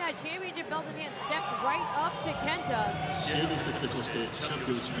 holding that championship belt in hand, stepped right up to Kenta.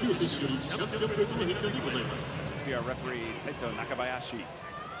 See our referee, Taito Nakabayashi,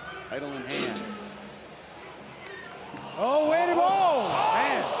 title in hand. Oh, wait a minute! Oh,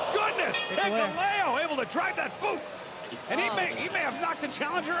 man! Goodness! Hikuleo able to drive that boot! And he may have knocked the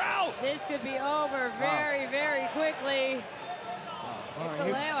challenger out! This could be over very, very quickly.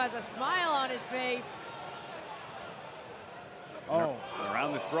 Hikuleo has a smile on his face. Oh,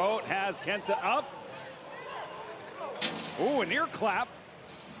 around the throat, has Kenta up. Ooh, a near clap.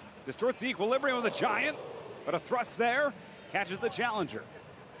 Distorts the equilibrium of the giant, but a thrust there catches the challenger.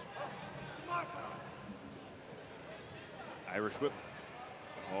 Irish whip.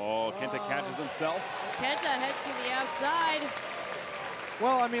 Oh, Kenta catches himself. Kenta heads to the outside.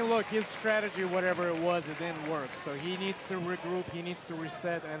 Well, I mean, look, his strategy, whatever it was, it didn't work. So he needs to regroup, he needs to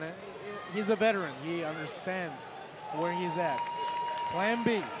reset, and he's a veteran. He understands where he's at. Plan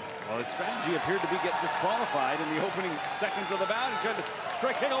B. Well, his strategy appeared to be get disqualified in the opening seconds of the bout. He tried to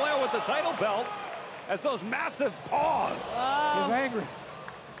strike Hikuleo with the title belt as those massive paws. He's angry.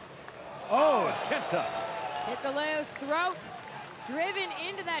 Oh, Kenta. Hikuleo's throat driven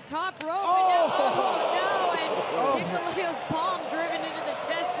into that top rope. Oh, and Hikuleo's palm driven into the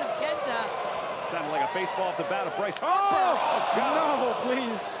chest of Kenta. Sounded like a baseball off the bat of Bryce Harper. No,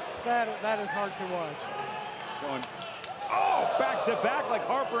 please. That is hard to watch. Going, back to back like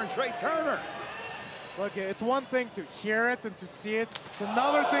Harper and Trey Turner. Look, it's one thing to hear it and to see it. It's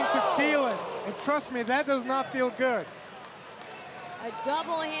another thing to feel it. And trust me, that does not feel good. A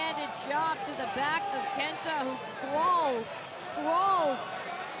double-handed chop to the back of Kenta, who crawls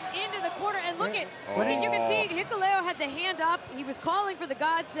into the corner. And look at, you can see Hikuleo had the hand up. He was calling for the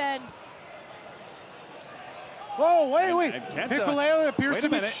godsend. Whoa, wait. Kenta, Hikuleo appears to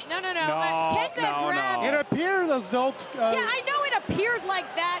be... No. Kenta grabbed. It appeared as though... yeah, I know it appeared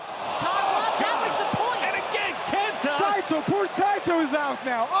like that. That was the point. And again, Kenta. Taito, poor Taito is out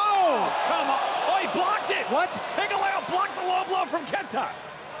now. Oh! Come on. Oh, he blocked it. What? Hikuleo blocked the low blow from Kenta.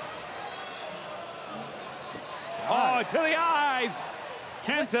 Oh, to the eyes.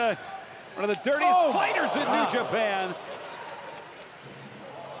 Kenta, one of the dirtiest fighters in New Japan.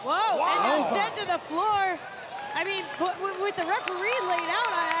 Whoa, and then sent to the floor. I mean, with the referee laid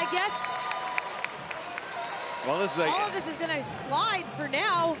out, I guess. Well, this is all of this is going to slide for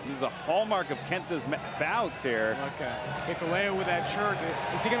now. This is a hallmark of Kenta's bouts here. Okay, Hikuleo with that shirt.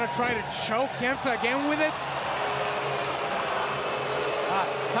 Is he going to try to choke Kenta again with it?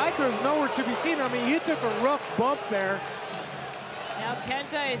 Taito is nowhere to be seen. I mean, he took a rough bump there. Now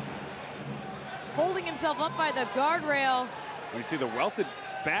Kenta is holding himself up by the guardrail. We see the welted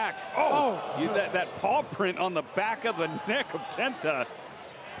back. That paw print on the back of the neck of Kenta.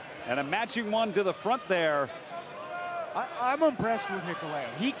 And a matching one to the front there. I'm impressed with Hikuleo.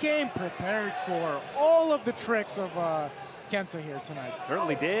 He came prepared for all of the tricks of Kenta here tonight.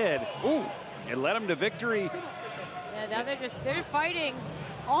 Certainly did. Ooh, it led him to victory. Yeah, now they're just fighting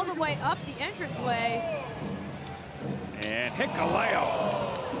all the way up the entranceway. And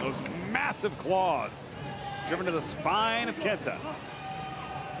Hikuleo, those massive claws, driven to the spine of Kenta.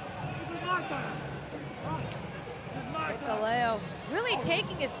 Hikuleo really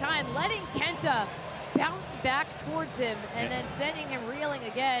taking his time, letting Kenta bounce back towards him, and then sending him reeling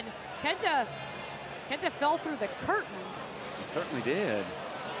again. Kenta fell through the curtain. He certainly did.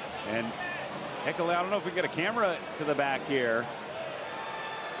 And Hikuleo, I don't know if we can get a camera to the back here.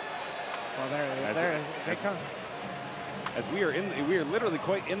 Well, they come. As we are literally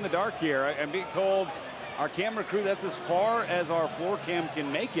quite in the dark here. I'm being told our camera crew, that's as far as our floor cam can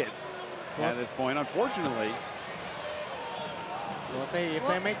make it at this point, unfortunately. Well, if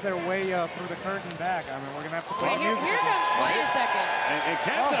they make their way through the curtain back, I mean, we're going to have to play music. Wait a second. And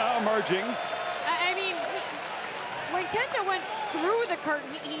Kenta emerging. I mean, when Kenta went through the curtain,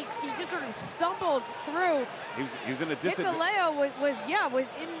 he just sort of stumbled through. He was in a disadvantage. Hikuleo was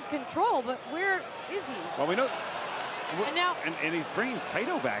in control, but where is he? Well, we know. And now, and he's bringing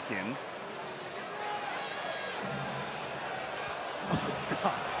Taito back in. Oh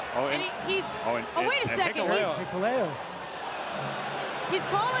God! Wait a second. Hikuleo. He's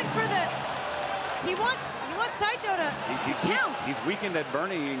calling for the. He wants Taito to count. He's weakened at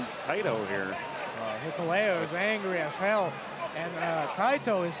burning Taito here. Hikuleo is angry as hell, and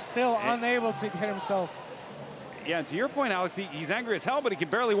Taito is still unable to get himself. Yeah, and to your point, Alex, he's angry as hell, but he can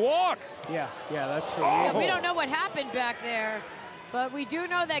barely walk. Yeah, that's true. Yeah, we don't know what happened back there, but we do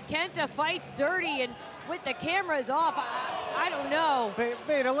know that Kenta fights dirty, and with the cameras off, I don't know.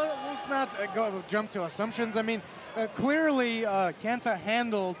 Veda, let's not jump to assumptions. I mean, clearly Kenta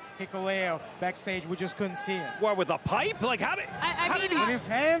handled Hikuleo backstage. We just couldn't see it. What, with a pipe? Like, how did with his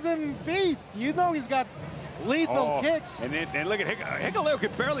hands and feet. You know he's got lethal kicks. And look at Hikuleo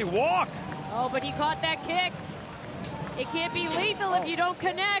could barely walk. Oh, but he caught that kick. It can't be lethal if you don't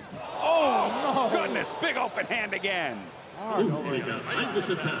connect. Oh, no. Goodness. Big open hand again. Yeah,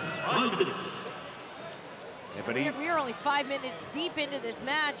 but we are only 5 minutes deep into this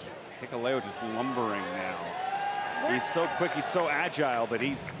match. Hikuleo just lumbering now. He's so quick, he's so agile, but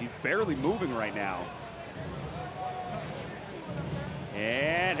he's barely moving right now.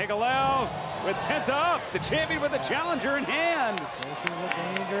 And Hikuleo with Kenta up, the champion with the challenger in hand. This is a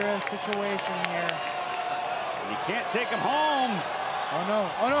dangerous situation here. You can't take him home. Oh no!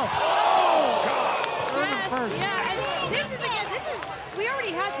 Oh God! Stress, first. Yeah, and this is we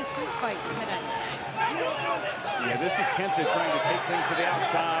already had the street fight tonight. Yeah, this is Kenta trying to take things to the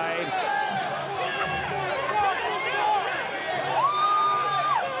outside.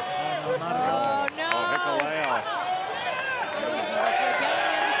 Oh no! Oh, Hikuleo.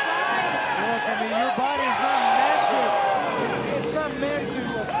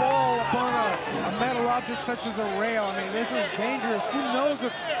 metal object such as a rail. I mean, this is dangerous. Who knows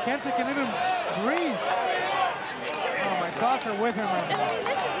if Kenta can even breathe? Oh, my thoughts are with him right now. I mean,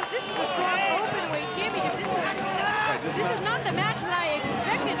 this is a strong open-weight championship. This is not the match that I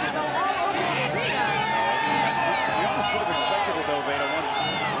expected to go all over the arena. We almost should have expected it, though, Veda. Once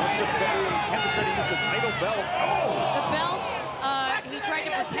the Kenta tried to use the title belt. The belt, he tried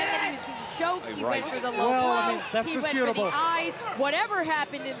to pretend that he was being choked. He went for the low blow. I mean, that's he disputable. went for the eyes. Whatever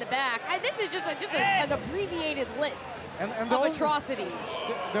happened in the back. This is just an abbreviated list of atrocities.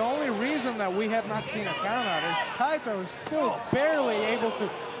 The only reason that we have not seen a count out is Taito is still barely able to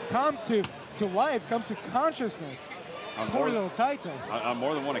come to life, come to consciousness. Poor little Taito. On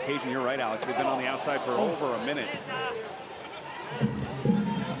more than one occasion, you're right, Alex. They've been on the outside for over a minute.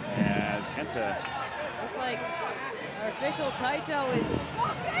 As Kenta. Looks like our official Taito is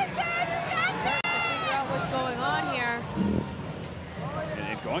starting to figure out what's going on here.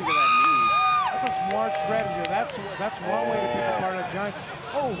 And going to that knee. That's a smart strategy. That's one way to pick apart a giant.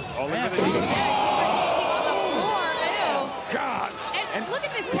 Oh, man. Look at the knee. Oh, God. And look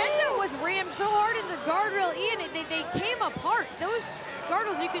at this. Kenta was rammed so hard in the guardrail, Ian. They came apart. Those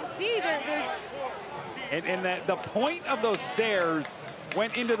guardrails, you can see they're And that the point of those stairs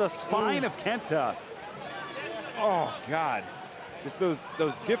went into the spine of Kenta. Oh, God. Just those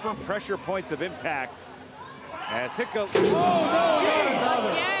different pressure points of impact. As Hikuleo. Oh,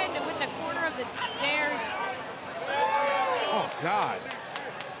 no, again with the corner of the stairs. Oh, God.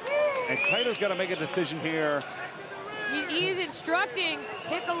 And Taito's got to make a decision here. He's instructing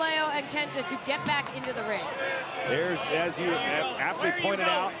Hikuleo and Kenta to get back into the ring. There's, as you aptly pointed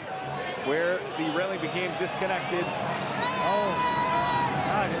out, where the railing became disconnected. Oh,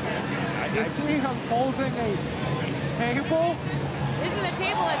 God. Is he unfolding a table? This is a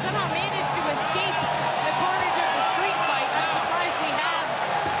table that somehow managed to escape the carnage of the street fight. I'm surprised we have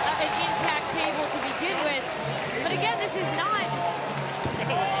an intact table to begin with. But again, this is not...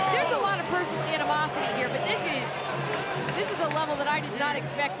 There's a lot of personal animosity here, but this is a level that I did not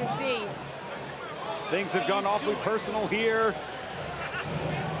expect to see. Things have gone awfully personal here.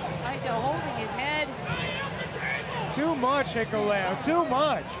 Taito holding his head. Too much, Hikuleo, too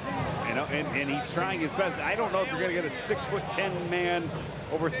much. You know, and he's trying his best. I don't know if you're going to get a 6'10" man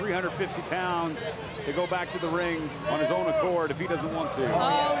over 350 pounds to go back to the ring on his own accord if he doesn't want to.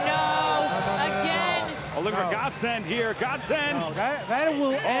 Oh, no. Again. Oh, look for Godsend here. Godsend. No, that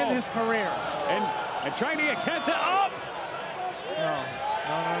will end his career. And trying to get Kenta up. No.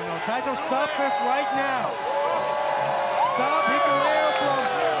 Taito, stop this right now. Stop Hikuleo from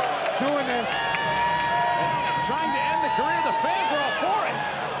doing this. And trying to end the career. The fans are all for it.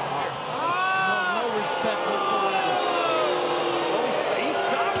 No respect whatsoever. Well, he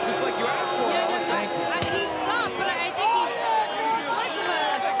stopped just like you asked for. He stopped, but I think it's less of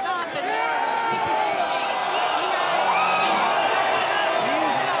a stop and more of a repositioning.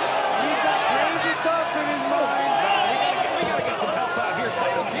 He's got crazy thoughts in his mind. We gotta get some help out here.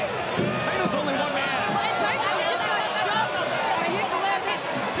 Taito's only one man. Well, and Taito just got shoved by Hikuleo.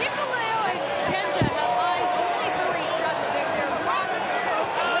 Hikuleo and Kenta have eyes only for each other. They're locked,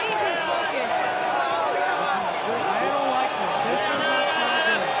 laser focused. I don't like this. This is not smart.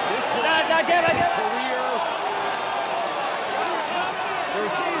 This will end his career.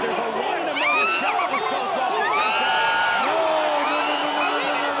 There's a 1 in a million shot this goes well for Kenta.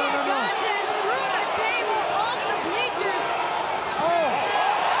 Godsend threw the table off the bleachers.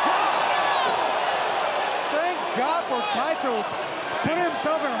 Thank God for Taito put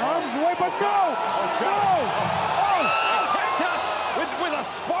himself in harm's way, but no! Kenta with a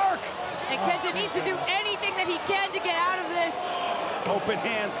spark. And Kenta needs to do anything that he can to get out of this. Open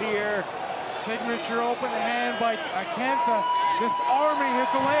hands here. Signature open hand by Kenta, disarming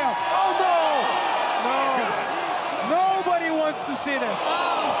Hikuleo. Oh, no! Nobody wants to see this.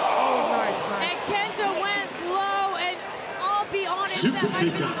 Oh, nice. And Kenta went low, and I'll be honest, that might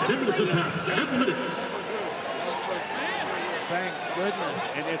have been the only way to escape. Thank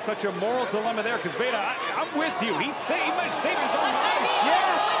goodness. And it's such a moral dilemma there, because Veda, I'm with you. He might save his own life.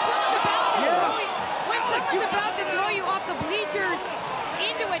 Yes! When someone's about to throw you off the bleachers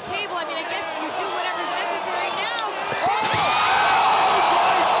into a table, I mean, I guess you do whatever's necessary now.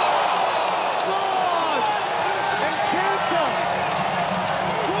 God! And Kenta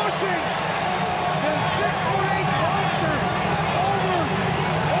pushing the 6'8" monster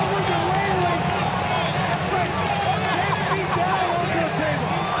over the railing. It's like 10 feet down onto the table.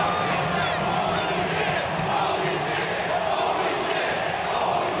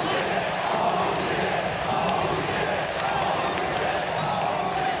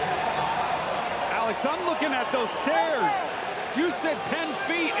 Alex, I'm looking at those stairs. You said 10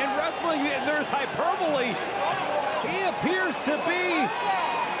 feet. In wrestling, there's hyperbole. He appears to be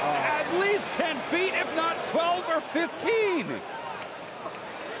at least 10 feet, if not 12 or 15.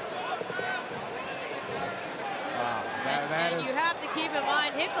 And you have to keep in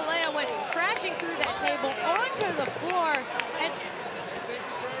mind, Hikuleo went crashing through that table onto the floor, and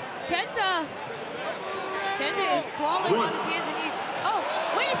Kenta is crawling on his hands and knees. Oh,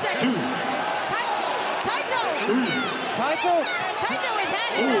 wait a second. Taito has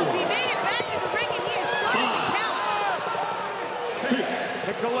had enough. He made it back to the ring, and he is starting to count. 6.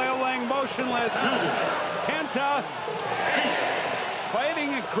 Hikuleo laying motionless. 7. Kenta 8.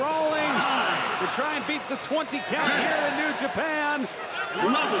 fighting and crawling to try and beat the 20 count here in New Japan. 11.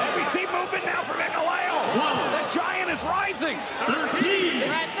 And we see movement now from Hikuleo. 12. The giant is rising. 13.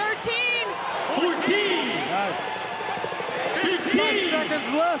 We're at 13. 14. 15. 5 seconds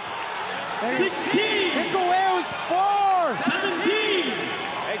left. 16. Hikuleo is 4. 17.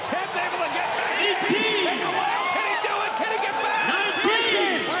 And Kenta able to get back. 18. Hikuleo, can he do it? Can he get back?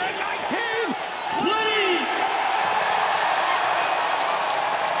 19. We're at 19. 20.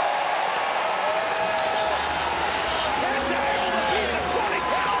 Kenta able to beat the 20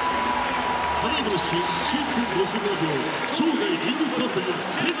 count. 花の新チーム55秒生涯リングカートの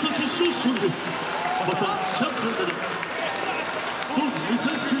ケンタ選手の勝利です。またチャンピオンなりストーン無差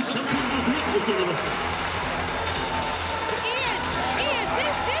別級チャンピオンの手に行われます。 Ian,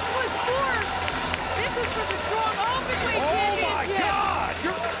 this was for the strong openweight championship. God!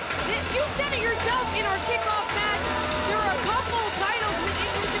 You said it yourself in our kickoff match. There are a couple titles within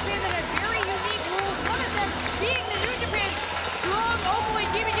New Japan that have very unique rules. One of them being the New Japan Strong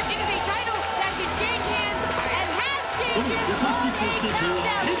Openweight Championship. It is a title that can change hands and has changed hands on a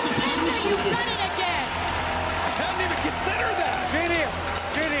countdown. You've done it again. I hadn't even considered that. Genius.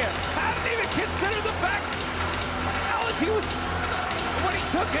 I hadn't even considered the fact, Alex, when he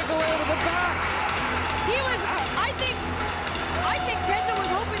took Hikuleo to the back. He was, I think Kenta was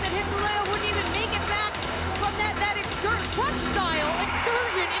hoping that Hikuleo wouldn't even make it back from that crush-style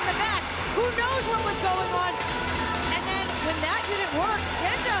excursion in the back. Who knows what was going on? And then when that didn't work,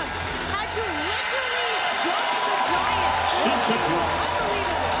 Kenta had to literally dump the giant.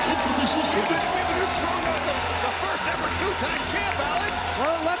 Unbelievable. Maybe you're strong on the first ever two-time champ, Alex.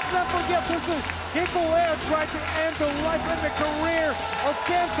 Well, let's not forget, this is Hikuleo tried to end the life and the career of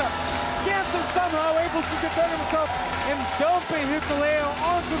Kenta. Kenta somehow able to defend himself and dumping Hikuleo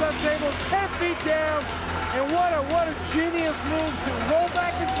onto that table 10 feet down. And what a genius move to roll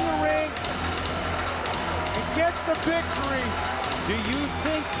back into the ring and get the victory. Do you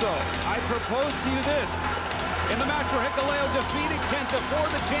think, though, I propose to you this, in the match where Hikuleo defeated Kenta for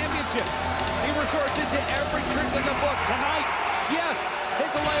the championship, he resorts into every trick in the book tonight. Yes,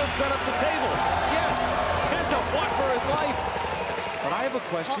 Hikuleo set up the table. Yes, Kenta fought for his life. But I have a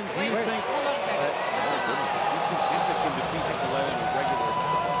question. Do you think... Hold on a second. Oh, goodness. Do you think Kenta can defeat Hikuleo in a regular...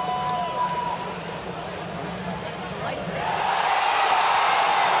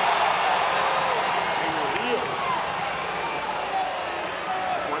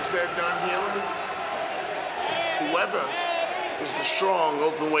 Once they're done healing, whoever is the strong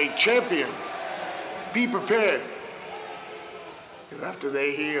openweight champion, be prepared. Because after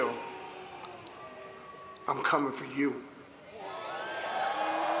they heal, I'm coming for you.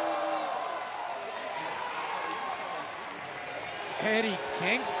 Eddie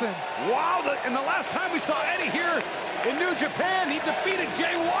Kingston. Wow, and the last time we saw Eddie here in New Japan, he defeated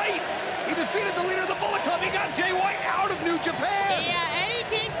Jay White. He defeated the leader of the Bullet Club. He got Jay White out of New Japan. Yeah, Eddie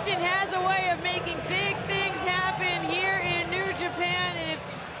Kingston has a way of making big things happen here in New Japan. And if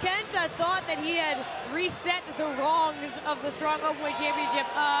Kenta thought that he had reset the wrongs of the Strong Openweight Championship,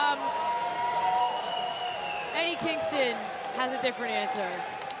 Eddie Kingston has a different answer.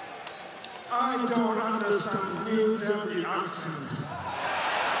 I don't understand New Jersey accent.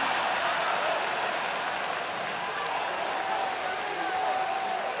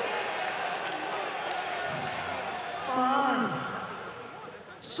 I'm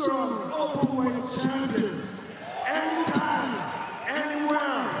strong openweight champion. Anytime,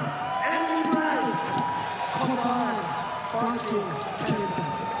 anywhere, any place. 'Cause I'm fucking Kenta.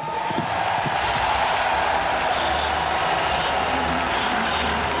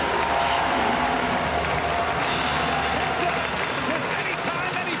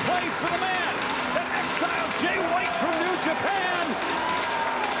 For the man that exiled Jay White from New Japan.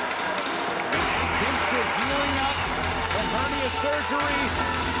 Kingston healing up from hernia surgery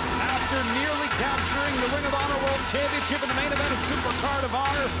after nearly capturing the Ring of Honor World Championship in the main event of Super Card of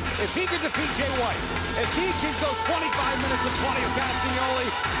Honor. If he can defeat Jay White, if he can go 25 minutes with 20 of Castagnoli,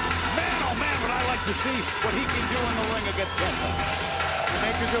 man, oh man, would I like to see what he can do in the ring against Kenta. You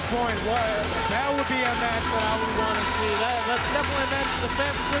make a good point. That would be a match that I would want to see. That's definitely a match the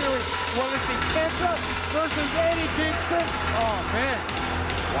fans clearly want to see. Kenta versus Eddie Kingston. Oh, man.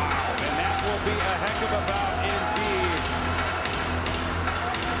 Wow, and that will be a heck of a bout indeed.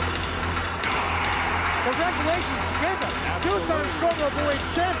 Congratulations to Kenta, two-time strong openweight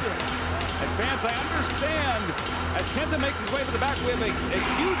champion. And fans, I understand, as Kenta makes his way to the back, we have a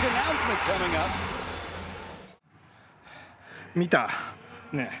huge announcement coming up. 見た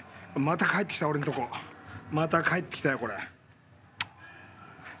ねえ、また帰ってきた俺のとこ。また帰ってきたよこれ。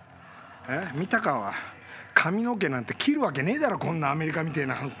見たかは髪の毛なんて切るわけねえだろ、こんなアメリカみたい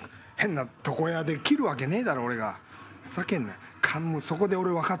な変な床屋で切るわけねえだろ俺が。ふざけんな。そこで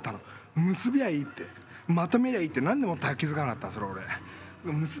俺分かったの。結びゃいいって、まとめりゃいいって何でも気づかなかった。それ俺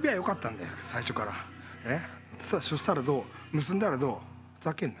結びゃよかったんだよ最初から。そしたらどう、結んだらどう。ふ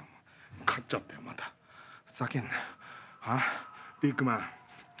ざけんな。勝っちゃったよまた。ふざけんな。ビッグマン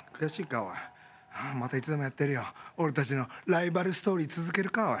悔しいかおい。またいつでもやってるよ俺たちのライバルストーリー続ける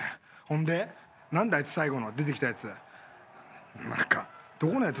かおい。ほんでなんだあいつ最後の出てきたやつ。なんかど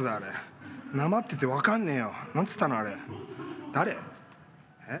このやつだあれ。なまってて分かんねえよ。なんつったのあれ。誰。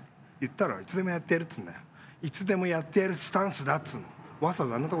言ったらいつでもやってやるっつうんだよ。いつでもやってやるスタンスだっつうの。わざわ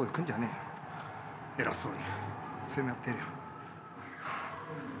ざあんなとこで来んじゃねえよ偉そうに。いつでもやってるよ。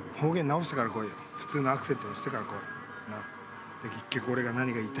方言直してから来いよ。普通のアクセントにしてから来いな。で結局俺が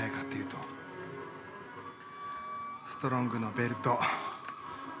何が言いたいかっていうと、ストロングのベルト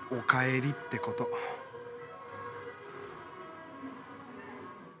おかえりってこと。